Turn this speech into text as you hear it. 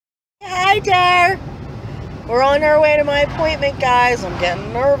Hi there. We're on our way to my appointment, guys. I'm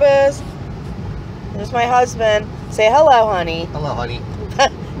getting nervous. There's my husband. Say hello, honey. Hello, honey.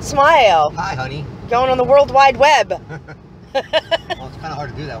 Smile. Hi, honey. Going on the World Wide Web. Well, it's kind of hard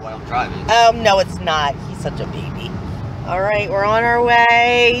to do that while I'm driving. No, it's not. He's such a baby. All right, we're on our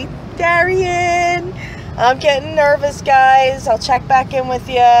way. Darian. I'm getting nervous, guys. I'll check back in with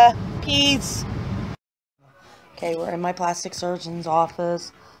you. Peace. Okay, we're in my plastic surgeon's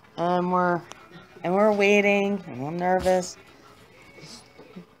office, and we're waiting, and I'm nervous.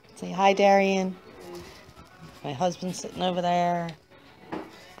 Say hi, Darian. My husband's sitting over there.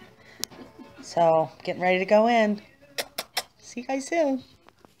 So, getting ready to go in. See you guys soon.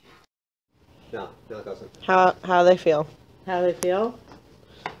 No, it doesn't. How do they feel? How do they feel?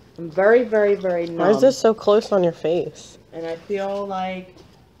 I'm very, very, very numb. Why is this so close on your face? And I feel like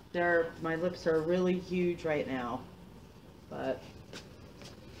my lips are really huge right now. But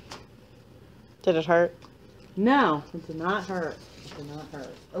did it hurt? No, it did not hurt. It did not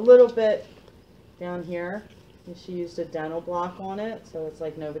hurt. A little bit down here. She used a dental block on it, so it's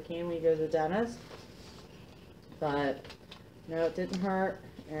like Novocaine when you go to the dentist. But no, it didn't hurt,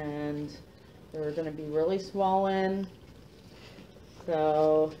 and they're going to be really swollen.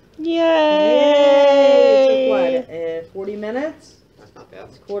 So yay! It took what? 40 minutes? That's not bad.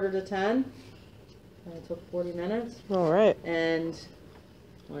 It's 9:45. And it took 40 minutes. All right. And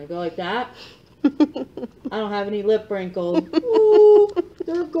when I go like that, I don't have any lip wrinkles. Ooh,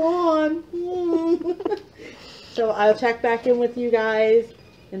 they're gone. So I'll check back in with you guys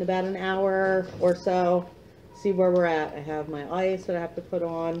in about an hour or so. See where we're at. I have my ice that I have to put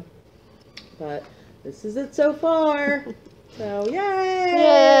on. But this is it so far. So yay!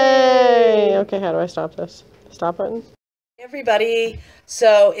 Yay! Okay, how do I stop this? Stop button? Hey everybody,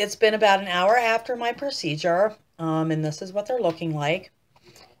 so it's been about an hour after my procedure, and this is what they're looking like.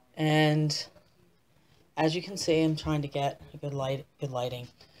 And as you can see, I'm trying to get a good lighting.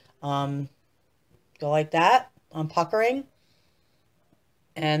 Go like that. I'm puckering,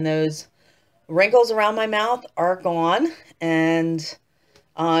 and those wrinkles around my mouth are gone. And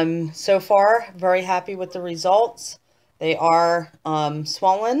so far, very happy with the results. They are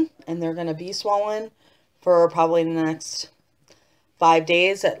swollen, and they're going to be swollen for probably the next 5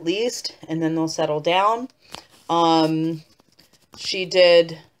 days at least, and then they'll settle down. What she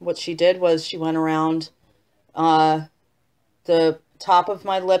did was she went around the top of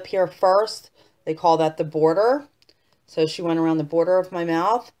my lip here first. They call that the border. So she went around the border of my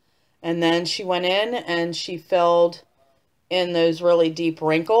mouth, and then she went in and she filled in those really deep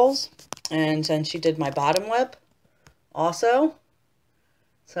wrinkles, and then she did my bottom lip also.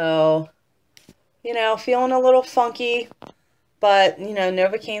 So, you know, feeling a little funky, but, you know,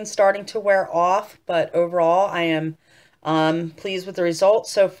 Novocaine's starting to wear off. But overall, I am pleased with the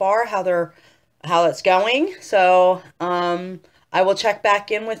results so far, how it's going. So, I will check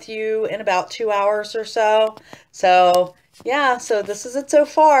back in with you in about 2 hours or so. So, yeah, so this is it so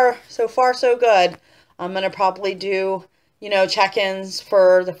far. So far, so good. I'm going to probably do, you know, check-ins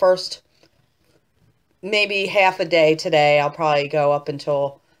for the first maybe half a day today. I'll probably go up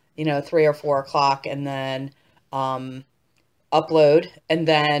until, you know, 3 or 4 o'clock, and then upload, and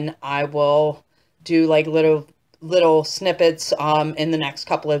then I will do like little snippets in the next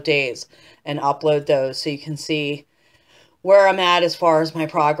couple of days and upload those so you can see where I'm at as far as my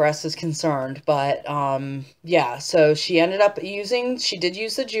progress is concerned. But yeah, so she did use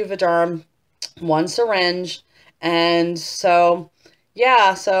the Juvederm, 1 syringe, and so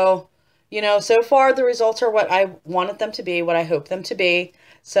yeah, so you know, so far the results are what I wanted them to be, what I hope them to be.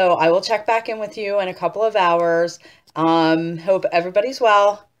 So I will check back in with you in a couple of hours. Hope everybody's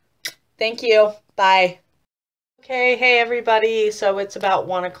well. Thank you. Bye. Okay, hey everybody. So it's about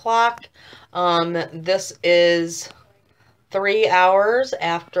 1 o'clock. This is 3 hours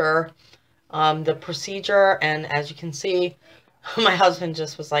after the procedure, and as you can see, my husband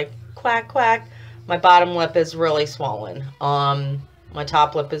just was like, quack, quack. My bottom lip is really swollen. My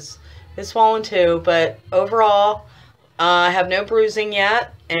top lip is swollen too, but overall, I have no bruising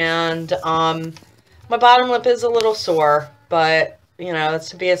yet, and my bottom lip is a little sore, but, you know, it's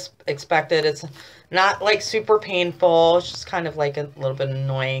to be expected. It's not, like, super painful. It's just kind of, like, a little bit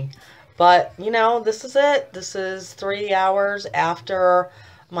annoying. But, you know, this is it. This is 3 hours after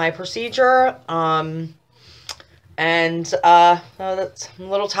my procedure. I'm a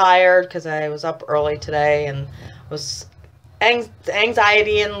little tired because I was up early today and was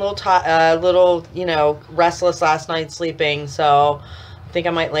anxiety and a little, you know, restless last night sleeping. So I think I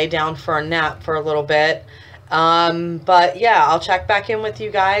might lay down for a nap for a little bit. But yeah, I'll check back in with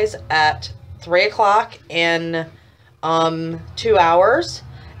you guys at 3 o'clock in 2 hours.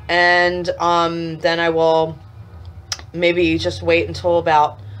 And then I will maybe just wait until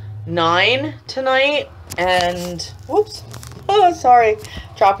about 9 tonight. And whoops, oh sorry,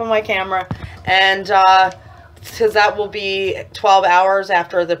 dropping my camera. And because that will be 12 hours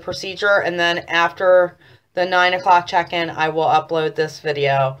after the procedure, and then after the 9 o'clock check-in, I will upload this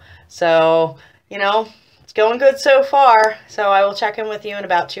video. So, you know, it's going good so far. So I will check in with you in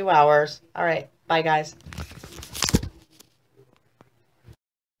about 2 hours. All right, bye guys.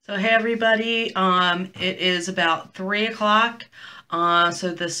 So hey everybody, it is about 3 o'clock.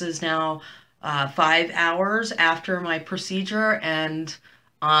 So this is now 5 hours after my procedure, and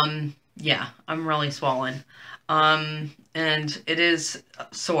yeah, I'm really swollen. And it is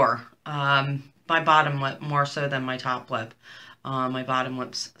sore. My bottom lip more so than my top lip. My bottom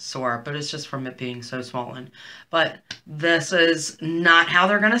lip's sore, but it's just from it being so swollen. But this is not how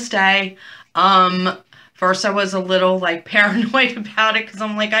they're gonna stay. First I was a little like paranoid about it because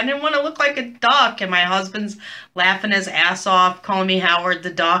I'm like, I didn't want to look like a duck, and my husband's laughing his ass off, calling me Howard the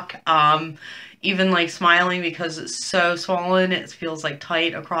Duck. Even like smiling because it's so swollen. It feels like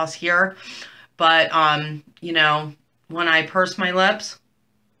tight across here. But, you know, when I purse my lips,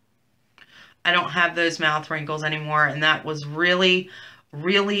 I don't have those mouth wrinkles anymore. And that was really,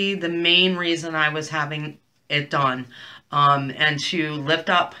 really the main reason I was having it done. And to lift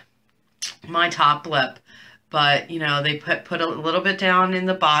up my top lip. But, you know, they put a little bit down in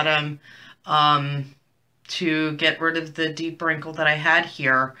the bottom to get rid of the deep wrinkle that I had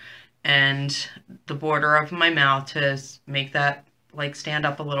here and the border of my mouth to make that like stand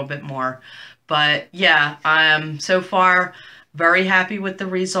up a little bit more. But yeah, I'm so far very happy with the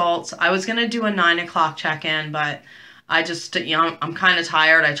results. I was going to do a 9 o'clock check-in, but I just, you know, I'm kind of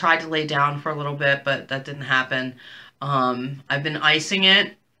tired. I tried to lay down for a little bit, but that didn't happen. I've been icing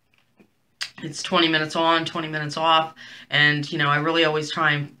it. It's 20 minutes on, 20 minutes off. And, you know, I really always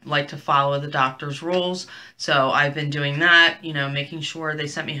try and like to follow the doctor's rules. So I've been doing that, you know, making sure they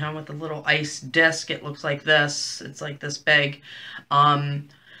sent me home with a little ice disc. It looks like this. It's like this big. And,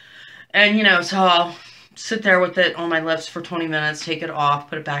 you know, so I'll sit there with it on my lips for 20 minutes, take it off,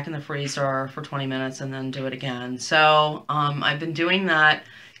 put it back in the freezer for 20 minutes, and then do it again. So I've been doing that,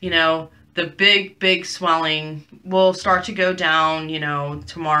 you know. The big swelling will start to go down, you know,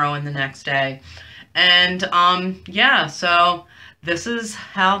 tomorrow and the next day. And, yeah, so this is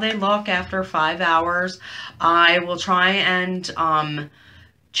how they look after 5 hours. I will try and,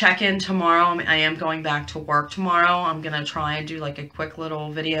 check in tomorrow. I am going back to work tomorrow. I'm going to try and do like a quick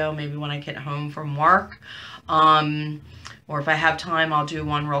little video, maybe when I get home from work. Or if I have time, I'll do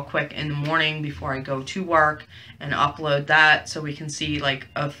one real quick in the morning before I go to work and upload that so we can see like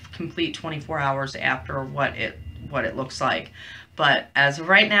a complete 24 hours after what it looks like. But as of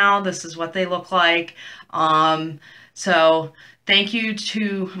right now, this is what they look like. So thank you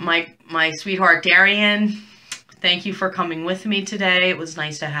to my sweetheart Darian. Thank you for coming with me today. It was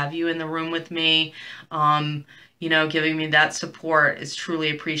nice to have you in the room with me. You know, giving me that support is truly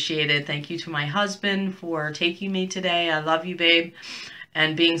appreciated. Thank you to my husband for taking me today. I love you, babe.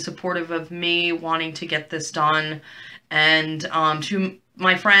 And being supportive of me, wanting to get this done. And to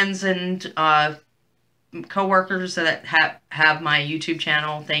my friends and co-workers that have my YouTube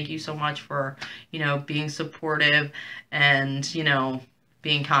channel, thank you so much for, you know, being supportive and, you know,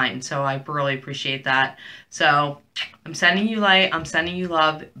 being kind. So I really appreciate that. So I'm sending you light. I'm sending you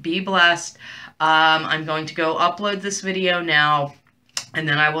love. Be blessed. I'm going to go upload this video now, and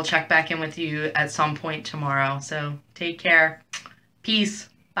then I will check back in with you at some point tomorrow. So take care. Peace.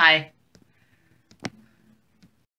 Bye.